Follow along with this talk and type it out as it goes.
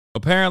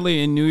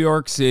Apparently in New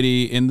York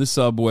City, in the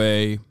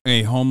subway,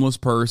 a homeless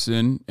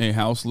person, a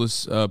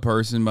houseless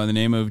person by the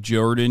name of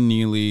Jordan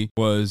Neely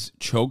was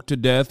choked to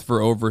death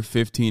for over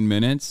 15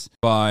 minutes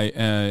by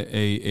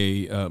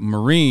a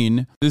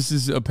Marine. This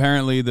is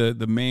apparently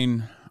the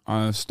main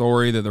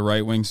story that the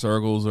right-wing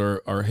circles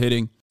are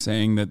hitting,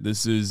 saying that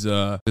this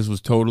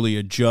was totally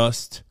a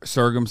just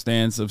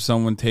circumstance of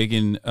someone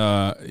taking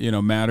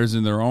matters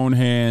in their own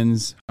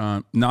hands,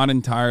 not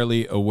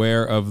entirely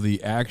aware of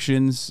the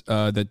actions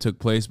that took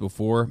place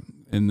before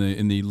in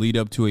the lead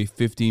up to a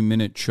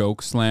 15-minute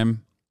choke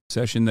slam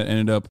session that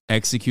ended up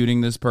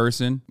executing this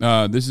person.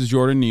 This is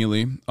Jordan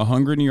Neely, a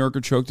hungry New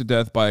Yorker choked to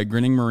death by a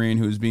grinning Marine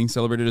who is being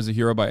celebrated as a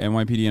hero by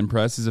NYPD and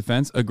press. His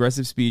offense,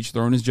 aggressive speech,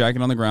 throwing his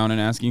jacket on the ground and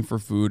asking for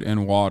food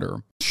and water.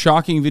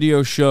 Shocking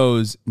video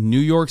shows New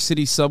York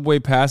City subway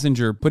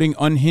passenger putting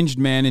unhinged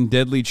man in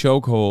deadly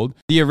chokehold.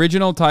 The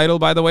original title,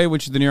 by the way,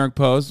 which is the New York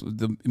Post,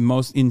 the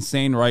most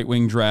insane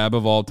right-wing drab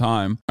of all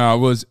time,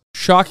 was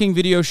shocking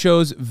video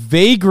shows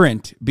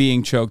vagrant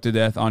being choked to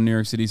death on New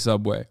York City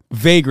subway.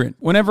 Vagrant.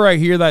 Whenever I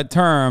hear that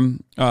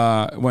term,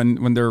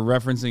 when they're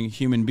referencing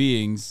human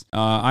beings,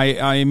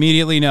 I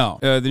immediately know.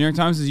 The New York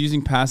Times is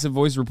using passive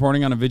voice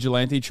reporting on a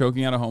vigilante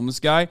choking out a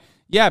homeless guy.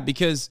 Yeah,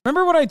 because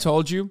remember what I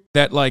told you?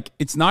 That, like,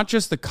 it's not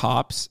just the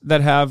cops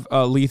that have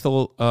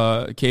lethal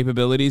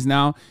capabilities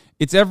now.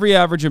 It's every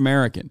average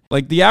American.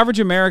 Like, the average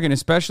American,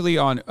 especially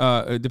on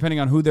depending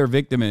on who their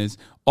victim is,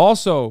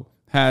 also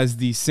has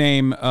the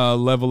same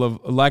level of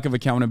lack of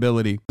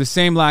accountability, the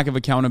same lack of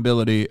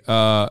accountability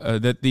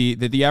that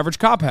the average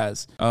cop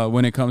has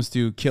when it comes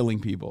to killing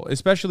people,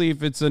 especially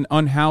if it's an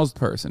unhoused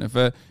person. If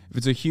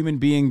it's a human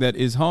being that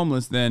is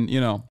homeless, then,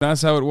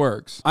 that's how it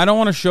works. I don't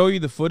want to show you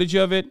the footage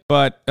of it,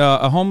 but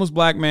a homeless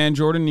black man,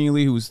 Jordan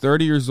Neely, who was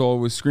 30 years old,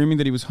 was screaming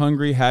that he was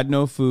hungry, had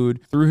no food,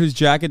 threw his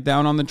jacket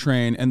down on the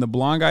train, and the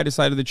blonde guy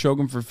decided to choke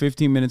him for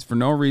 15 minutes for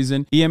no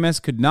reason.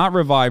 EMS could not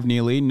revive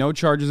Neely. No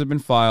charges have been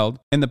filed.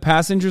 And the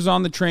passengers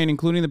on the train,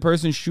 including the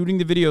person shooting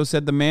the video,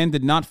 said the man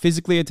did not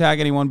physically attack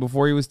anyone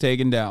before he was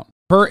taken down.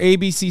 Per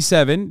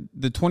ABC7,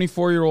 the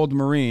 24-year-old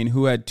Marine,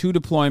 who had 2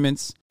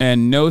 deployments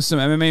and knows some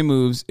MMA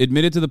moves,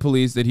 admitted to the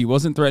police that he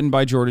wasn't threatened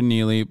by Jordan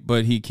Neely,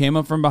 but he came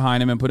up from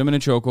behind him and put him in a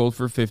chokehold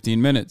for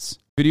 15 minutes.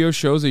 Video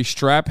shows a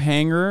strap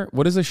hanger.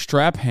 What is a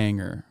strap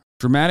hanger?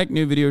 Dramatic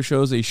new video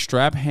shows a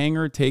strap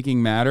hanger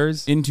taking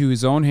matters into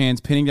his own hands,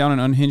 pinning down an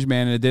unhinged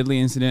man in a deadly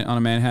incident on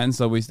a Manhattan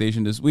subway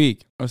station this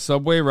week. A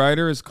subway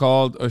rider is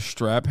called a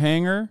strap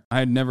hanger? I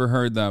had never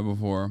heard that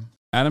before.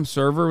 Adam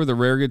Server with a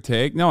rare good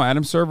take. No,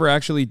 Adam Server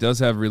actually does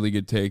have really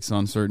good takes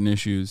on certain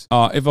issues.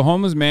 If a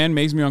homeless man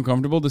makes me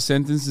uncomfortable, the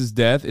sentence is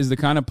death is the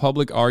kind of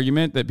public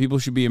argument that people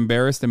should be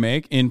embarrassed to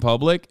make in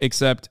public,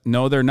 except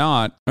no, they're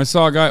not. I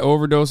saw a guy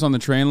overdose on the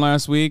train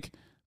last week.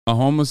 A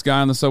homeless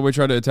guy on the subway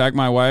tried to attack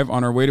my wife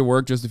on her way to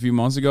work just a few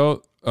months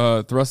ago.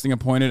 Thrusting a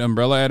pointed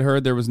umbrella at her.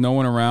 There was no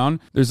one around.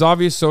 There's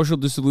obvious social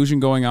disillusion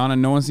going on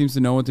and no one seems to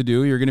know what to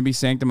do. You're going to be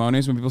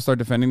sanctimonious when people start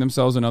defending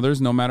themselves and others,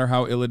 no matter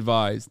how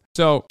ill-advised.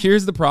 So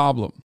here's the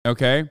problem,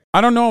 okay?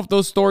 I don't know if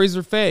those stories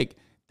are fake.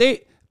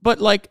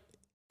 But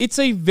it's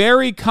a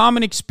very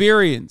common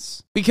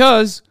experience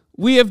because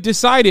we have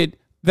decided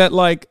that,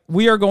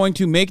 we are going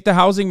to make the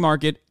housing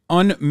market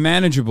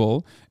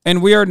unmanageable,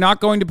 and we are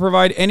not going to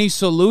provide any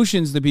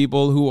solutions to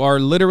people who are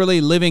literally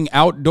living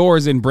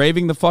outdoors and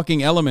braving the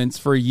fucking elements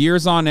for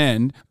years on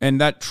end, and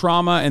that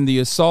trauma and the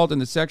assault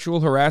and the sexual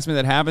harassment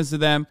that happens to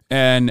them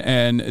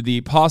and the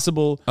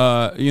possible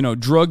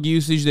drug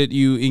usage that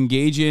you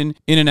engage in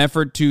an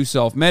effort to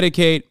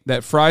self-medicate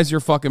that fries your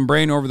fucking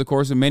brain over the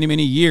course of many,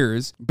 many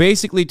years,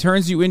 basically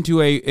turns you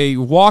into a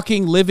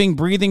walking, living,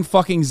 breathing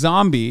fucking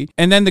zombie,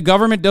 and then the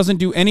government doesn't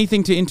do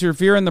anything to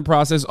interfere in the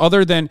process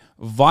other than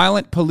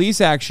violent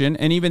police action,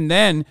 and even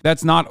then,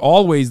 that's not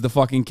always the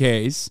fucking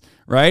case,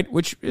 right?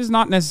 Which is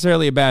not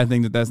necessarily a bad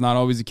thing that that's not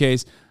always the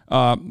case,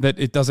 that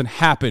it doesn't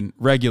happen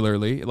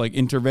regularly. Like,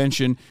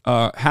 intervention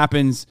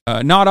happens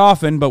not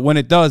often, but when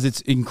it does,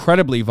 it's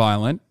incredibly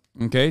violent,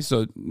 okay?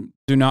 So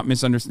do not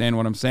misunderstand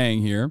what I'm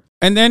saying here.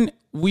 And then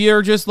we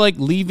are just,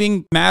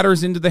 leaving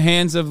matters into the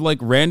hands of,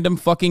 random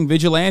fucking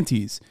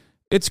vigilantes.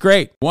 It's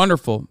great.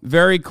 Wonderful.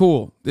 Very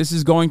cool. This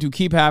is going to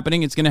keep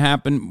happening. It's going to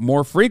happen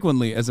more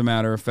frequently, as a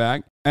matter of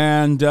fact.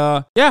 And,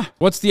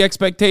 what's the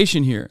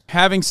expectation here?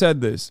 Having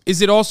said this,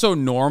 is it also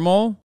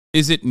normal?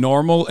 Is it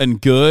normal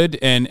and good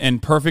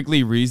and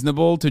perfectly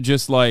reasonable to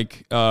just, have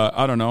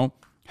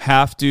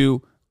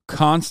to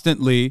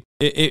constantly,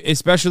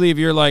 especially if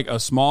you're a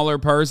smaller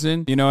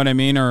person, you know what I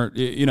mean? Or,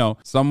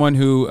 someone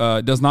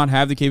who does not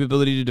have the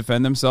capability to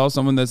defend themselves,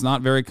 someone that's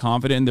not very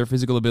confident in their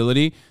physical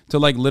ability, to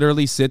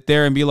literally sit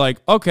there and be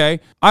okay,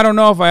 I don't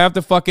know if I have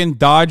to fucking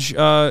dodge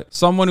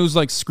someone who's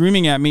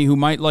screaming at me who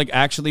might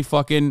actually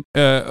fucking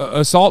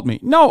assault me.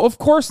 No, of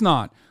course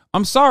not.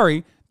 I'm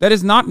sorry. That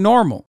is not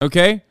normal.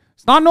 Okay.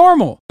 It's not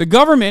normal. The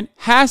government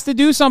has to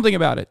do something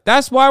about it.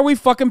 That's why we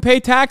fucking pay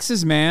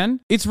taxes, man.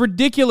 It's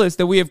ridiculous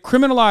that we have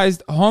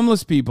criminalized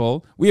homeless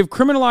people. We have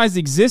criminalized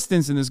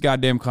existence in this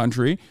goddamn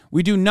country.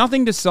 We do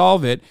nothing to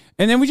solve it.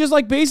 And then we just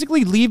like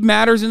basically leave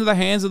matters into the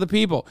hands of the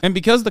people. And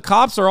because the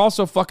cops are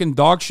also fucking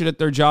dog shit at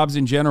their jobs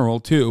in general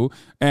too,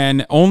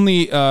 and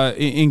only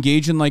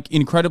engage in like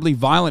incredibly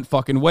violent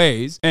fucking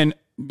ways, and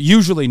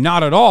usually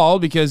not at all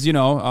because, you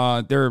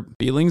know, their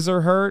feelings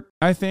are hurt,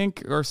 I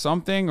think, or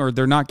something, or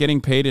they're not getting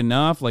paid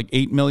enough. Like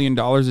 $8 million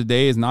a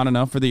day is not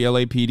enough for the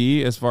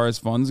LAPD as far as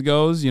funds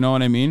goes. You know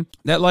what I mean?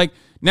 That like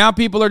now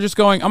people are just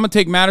going, I'm going to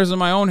take matters in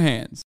my own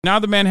hands. Now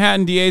the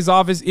Manhattan DA's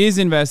office is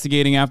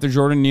investigating after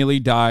Jordan Neely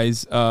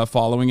dies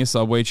following a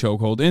subway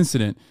chokehold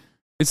incident.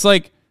 It's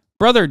like,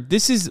 brother,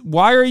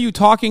 why are you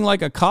talking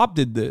like a cop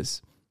did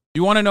this?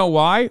 You want to know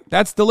why?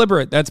 That's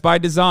deliberate. That's by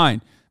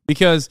design.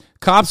 Because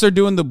cops are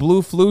doing the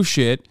blue flu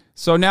shit.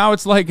 So now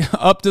it's like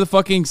up to the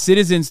fucking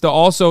citizens to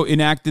also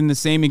enact in the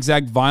same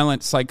exact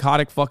violent,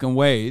 psychotic fucking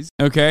ways.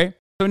 Okay?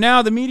 So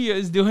now the media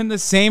is doing the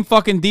same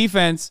fucking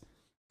defense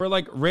for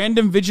like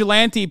random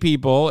vigilante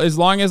people, as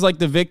long as like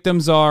the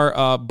victims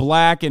are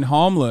black and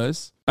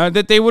homeless,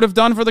 that they would have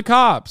done for the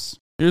cops.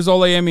 Here's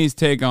Olayemi's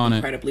take on it.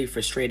 Incredibly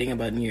frustrating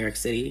about New York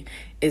City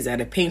is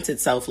that it paints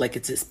itself like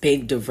it's this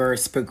big,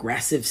 diverse,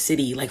 progressive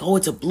city. Like, oh,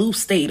 it's a blue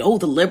state. Oh,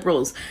 the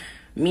liberals.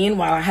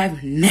 Meanwhile, I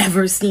have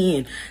never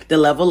seen the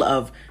level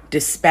of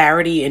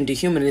disparity and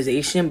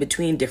dehumanization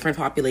between different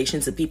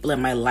populations of people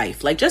in my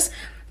life. Like, just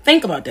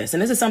think about this.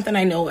 And this is something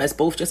I know as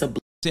both just a...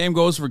 Same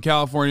goes for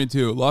California,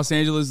 too. Los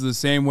Angeles is the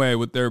same way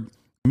with their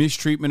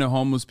mistreatment of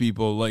homeless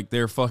people. Like,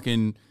 they're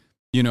fucking,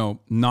 you know,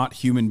 not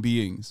human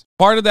beings.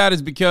 Part of that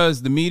is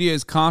because the media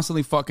is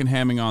constantly fucking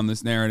hamming on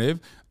this narrative.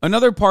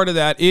 Another part of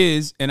that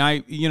is,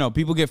 and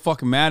people get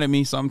fucking mad at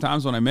me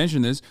sometimes when I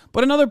mention this,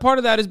 but another part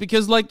of that is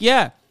because, like,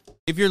 yeah,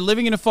 if you're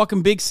living in a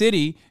fucking big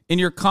city and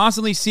you're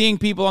constantly seeing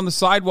people on the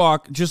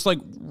sidewalk just like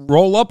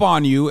roll up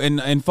on you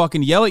and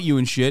fucking yell at you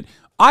and shit,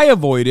 I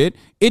avoid it.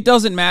 It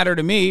doesn't matter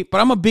to me,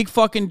 but I'm a big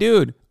fucking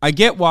dude. I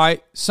get why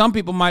some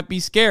people might be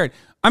scared.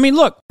 I mean,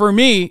 look, for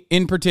me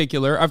in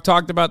particular, I've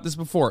talked about this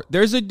before.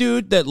 There's a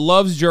dude that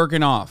loves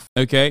jerking off,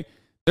 okay?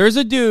 There's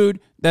a dude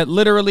that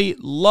literally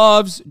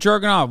loves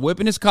jerking off,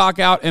 whipping his cock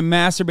out and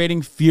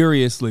masturbating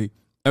furiously,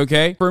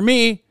 okay? For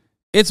me,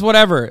 it's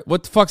whatever.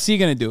 What the fuck's he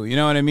gonna do? You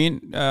know what I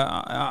mean?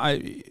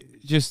 I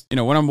just,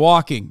 when I'm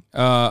walking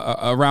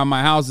around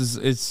my house,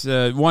 it's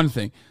one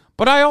thing.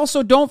 But I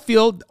also don't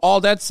feel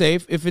all that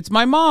safe if it's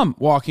my mom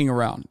walking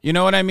around. You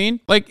know what I mean?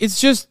 Like,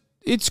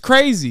 it's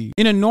crazy.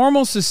 In a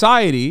normal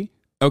society,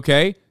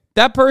 okay,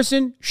 that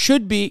person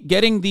should be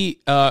getting the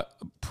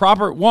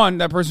proper one.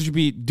 That person should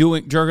be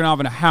jerking off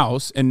in a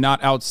house and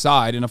not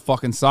outside in a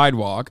fucking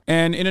sidewalk.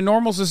 And in a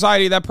normal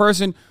society, that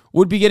person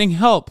would be getting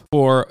help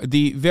for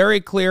the very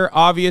clear,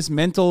 obvious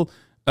mental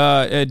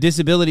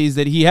disabilities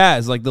that he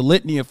has, like the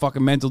litany of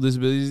fucking mental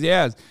disabilities he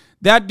has.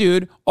 That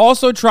dude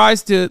also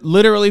tries to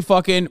literally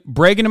fucking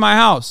break into my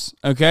house,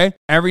 okay?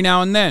 Every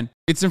now and then.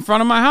 It's in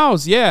front of my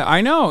house. Yeah,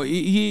 I know.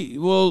 He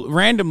will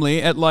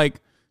randomly at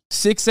like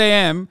 6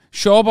 a.m.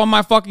 show up on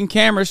my fucking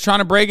cameras trying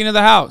to break into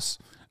the house.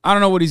 I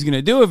don't know what he's going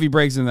to do if he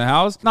breaks into the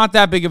house. Not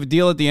that big of a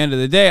deal at the end of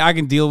the day. I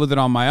can deal with it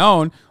on my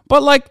own.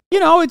 But like,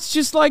 it's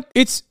just like,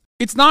 it's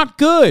not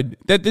good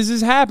that this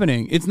is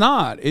happening. It's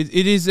not. It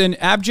is an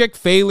abject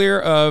failure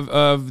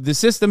of the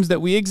systems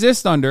that we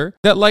exist under,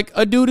 that like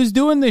a dude is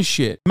doing this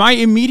shit. My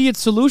immediate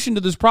solution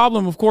to this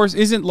problem, of course,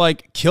 isn't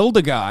like kill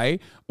the guy,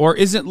 or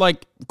isn't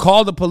like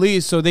call the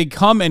police so they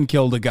come and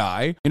kill the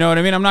guy. You know what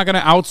I mean? I'm not going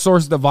to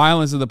outsource the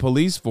violence of the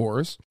police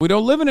force. We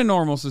don't live in a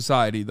normal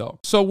society though.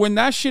 So when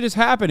that shit is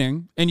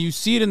happening and you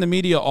see it in the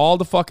media all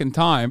the fucking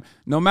time,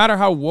 no matter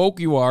how woke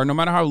you are, no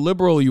matter how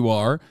liberal you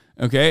are,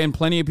 okay, and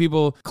plenty of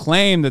people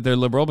claim that they're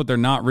liberal, but they're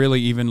not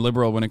really even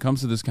liberal when it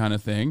comes to this kind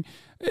of thing.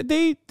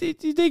 They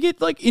get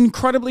like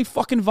incredibly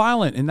fucking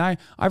violent, and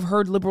I've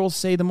heard liberals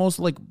say the most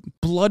like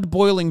blood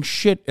boiling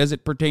shit as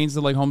it pertains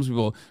to like homeless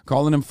people,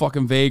 calling them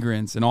fucking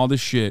vagrants and all this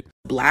shit.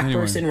 Black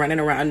person running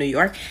around New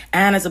York,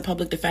 and as a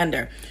public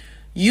defender,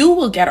 you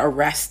will get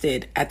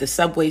arrested at the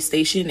subway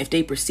station if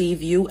they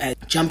perceive you as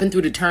jumping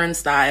through the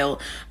turnstile,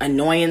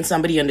 annoying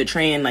somebody on the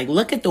train. Like,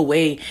 look at the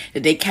way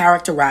that they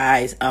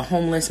characterize a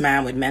homeless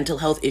man with mental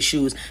health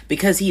issues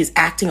because he is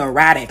acting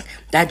erratic.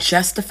 That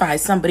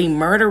justifies somebody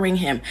murdering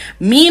him.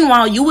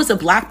 Meanwhile, you as a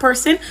black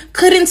person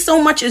couldn't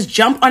so much as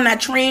jump on that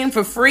train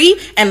for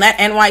free and let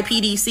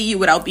NYPD see you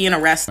without being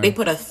arrested. They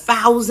put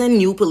 1,000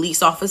 new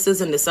police officers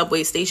in the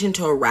subway station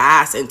to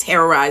harass and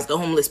terrorize the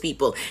homeless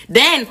people.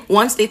 Then,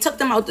 once they took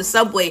them out the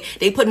subway,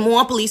 they put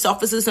more police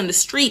officers on the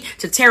street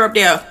to tear up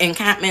their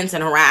encampments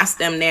and harass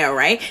them there,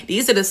 right?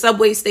 These are the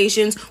subway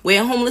stations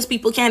where homeless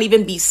people can't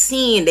even be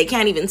seen. They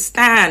can't even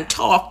stand,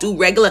 talk, do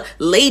regular,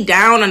 lay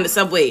down on the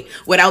subway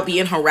without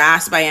being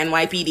harassed by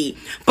NYPD.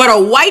 But a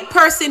white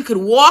person could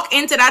walk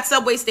into that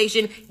subway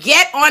station,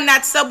 get on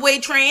that subway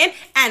train,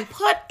 and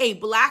put a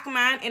black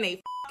man in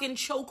a fucking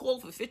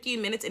chokehold for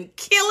 15 minutes and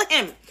kill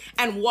him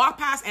and walk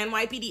past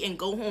NYPD and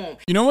go home.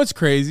 You know what's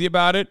crazy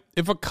about it?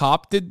 If a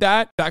cop did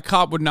that, that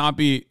cop would not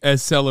be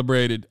as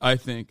celebrated, I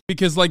think.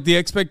 Because, like, the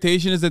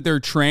expectation is that they're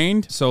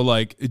trained. So,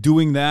 like,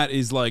 doing that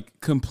is, like,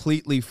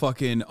 completely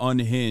fucking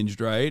unhinged,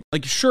 right?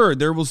 Like, sure,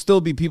 there will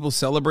still be people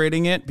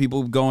celebrating it.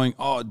 People going,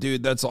 oh,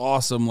 dude, that's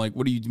awesome. Like,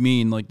 what do you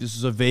mean? Like, this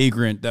is a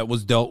vagrant that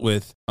was dealt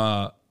with,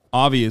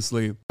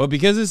 obviously. But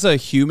because it's a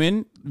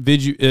human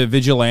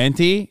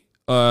vigilante,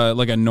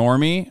 like a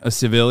normie, a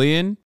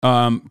civilian,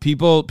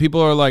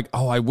 people are like,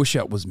 oh, I wish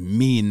that was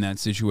me in that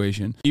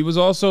situation. He was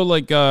also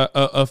like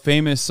a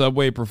famous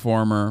Subway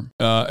performer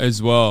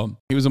as well.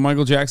 He was a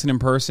Michael Jackson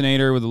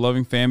impersonator with a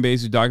loving fan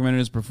base who documented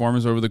his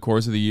performance over the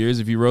course of the years.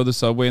 If you rode the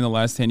subway in the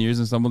last 10 years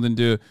and stumbled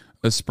into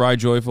a spry,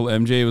 joyful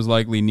MJ, it was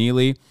likely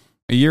Neely.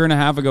 A year and a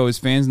half ago, his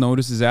fans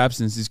noticed his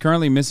absence. He's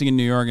currently missing in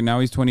New York, and now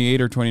he's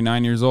 28 or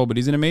 29 years old, but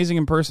he's an amazing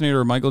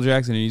impersonator of Michael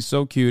Jackson, and he's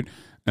so cute,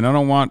 and I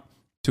don't want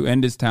to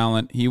end his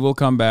talent. He will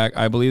come back.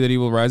 I believe that he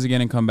will rise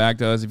again and come back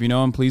to us. If you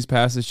know him, please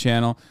pass this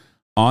channel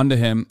on to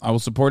him. I will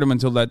support him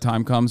until that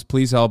time comes.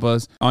 Please help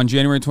us. On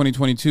January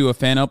 2022, a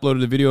fan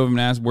uploaded a video of him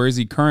and asked, where is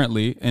he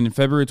currently? And in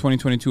February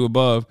 2022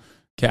 above,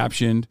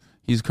 captioned,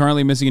 he's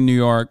currently missing in New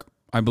York.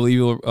 I believe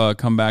he'll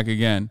come back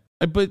again.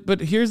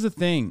 But here's the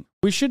thing.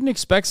 We shouldn't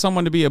expect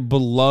someone to be a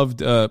beloved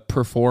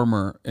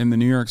performer in the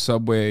New York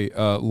subway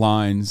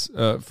lines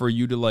for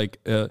you to like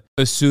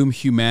assume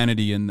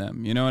humanity in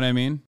them. You know what I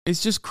mean?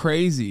 It's just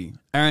crazy.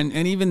 And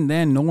even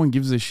then, no one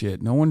gives a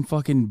shit. No one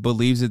fucking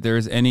believes that there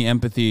is any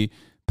empathy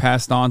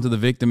passed on to the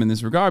victim in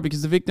this regard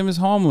because the victim is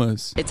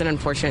homeless. It's an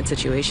unfortunate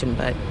situation,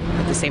 but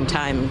at the same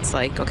time, it's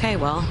like, okay,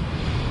 well,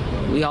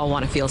 we all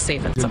want to feel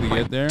safe at some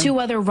point. Two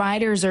other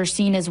riders are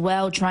seen as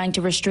well trying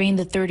to restrain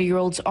the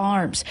 30-year-old's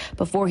arms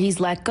before he's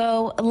let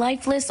go,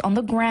 lifeless on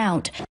the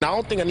ground. I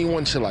don't think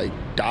anyone should like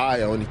die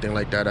or anything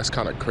like that. That's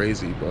kind of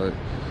crazy, but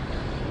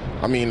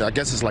I mean, I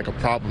guess it's like a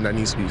problem that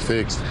needs to be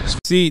fixed.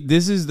 See,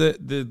 this is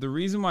the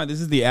reason why this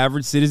is the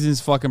average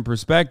citizen's fucking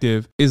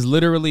perspective is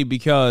literally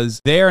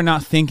because they are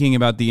not thinking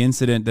about the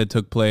incident that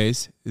took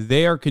place.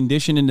 They are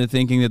conditioned into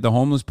thinking that the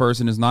homeless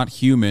person is not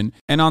human.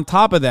 And on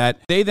top of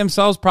that, they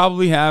themselves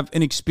probably have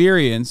an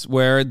experience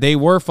where they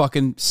were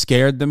fucking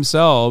scared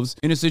themselves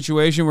in a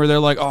situation where they're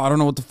like, oh, I don't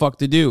know what the fuck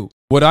to do.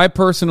 What I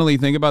personally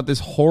think about this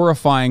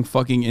horrifying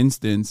fucking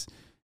instance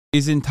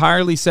is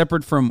entirely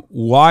separate from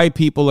why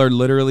people are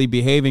literally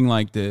behaving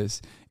like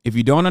this. If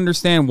you don't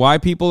understand why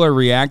people are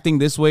reacting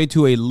this way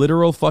to a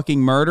literal fucking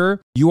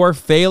murder, you are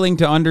failing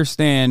to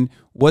understand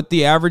what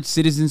the average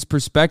citizen's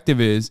perspective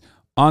is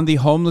on the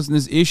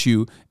homelessness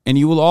issue, and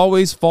you will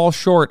always fall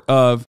short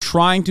of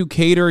trying to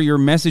cater your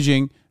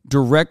messaging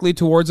directly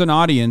towards an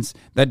audience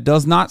that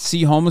does not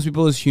see homeless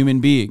people as human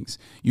beings.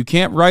 You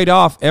can't write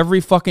off every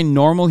fucking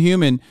normal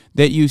human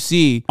that you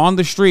see on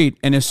the street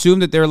and assume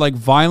that they're like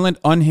violent,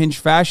 unhinged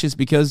fascists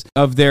because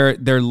of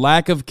their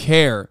lack of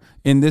care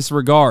in this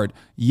regard.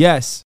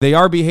 Yes, they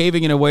are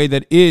behaving in a way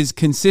that is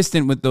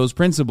consistent with those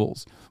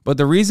principles. But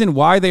the reason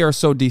why they are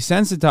so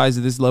desensitized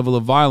to this level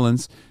of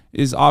violence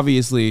is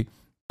obviously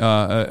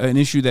an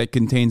issue that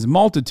contains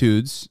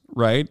multitudes,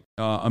 right?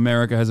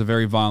 America has a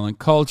very violent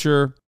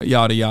culture,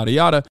 yada, yada,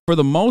 yada. For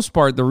the most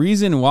part, the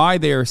reason why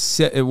they're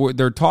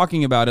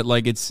talking about it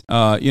like it's,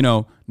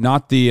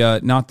 not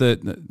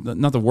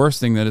the worst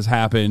thing that has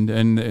happened,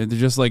 and they're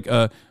just like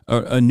a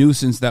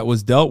nuisance that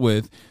was dealt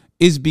with,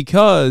 is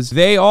because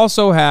they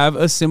also have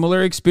a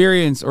similar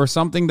experience or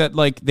something that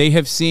like they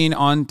have seen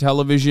on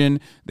television.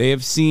 They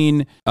have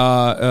seen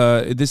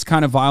this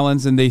kind of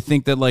violence, and they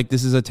think that like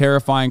this is a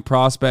terrifying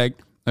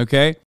prospect.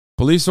 Okay.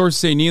 Police sources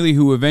say Neely,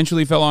 who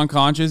eventually fell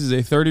unconscious, is a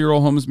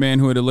 30-year-old homeless man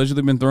who had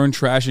allegedly been throwing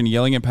trash and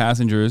yelling at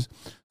passengers.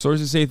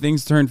 Sources say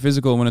things turned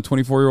physical when a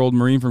 24-year-old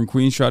Marine from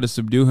Queens tried to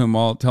subdue him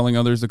while telling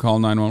others to call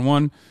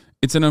 911.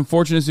 It's an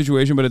unfortunate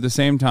situation, but at the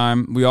same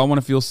time, we all want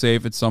to feel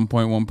safe at some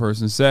point, one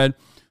person said.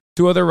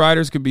 Two other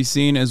riders could be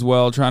seen as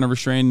well trying to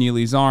restrain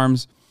Neely's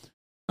arms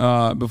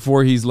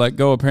before he's let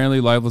go, apparently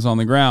lifeless on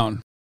the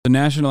ground. The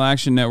National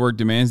Action Network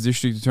demands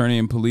district attorney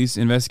and police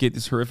investigate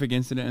this horrific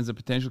incident as a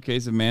potential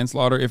case of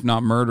manslaughter, if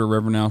not murder,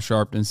 Reverend Al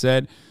Sharpton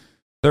said.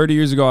 30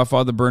 years ago, I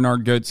fought the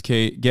Bernard Goetz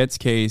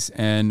case,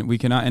 and we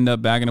cannot end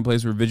up back in a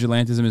place where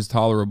vigilantism is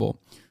tolerable.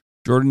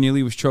 Jordan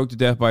Neely was choked to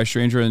death by a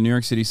stranger in the New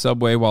York City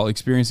subway while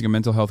experiencing a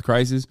mental health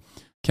crisis.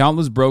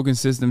 Countless broken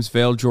systems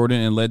failed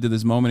Jordan and led to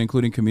this moment,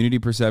 including community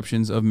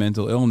perceptions of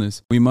mental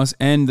illness. We must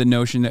end the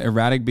notion that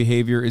erratic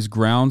behavior is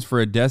grounds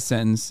for a death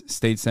sentence,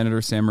 State Senator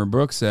Samara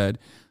Brooks said.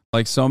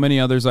 Like so many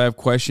others, I have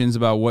questions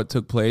about what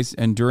took place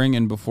and during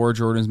and before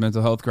Jordan's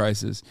mental health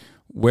crisis.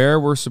 Where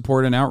were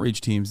support and outreach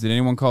teams? Did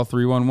anyone call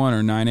 311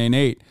 or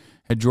 988?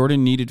 Had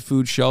Jordan needed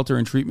food, shelter,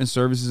 and treatment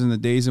services in the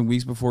days and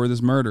weeks before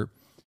this murder?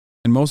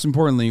 And most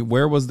importantly,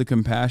 where was the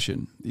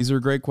compassion? These are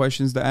great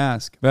questions to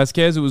ask.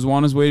 Vasquez, who was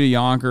on his way to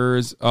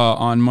Yonkers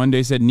on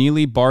Monday, said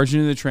Neely barged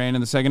into the train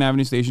at the 2nd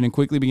Avenue station and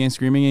quickly began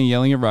screaming and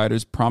yelling at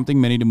riders, prompting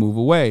many to move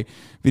away.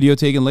 Video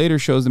taken later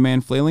shows the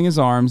man flailing his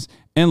arms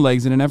and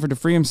legs in an effort to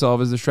free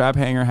himself as the strap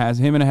hanger has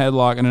him in a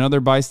headlock and another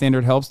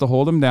bystander helps to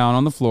hold him down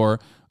on the floor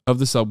of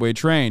the subway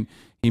train.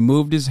 He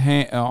moved his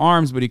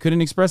arms, but he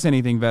couldn't express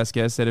anything,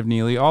 Vasquez said of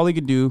Neely. All he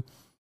could do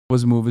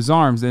was move his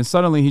arms. Then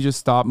suddenly he just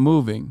stopped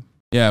moving.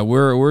 Yeah,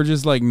 we're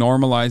just like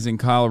normalizing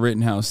Kyle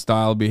Rittenhouse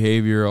style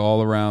behavior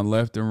all around,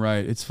 left and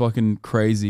right. It's fucking crazy.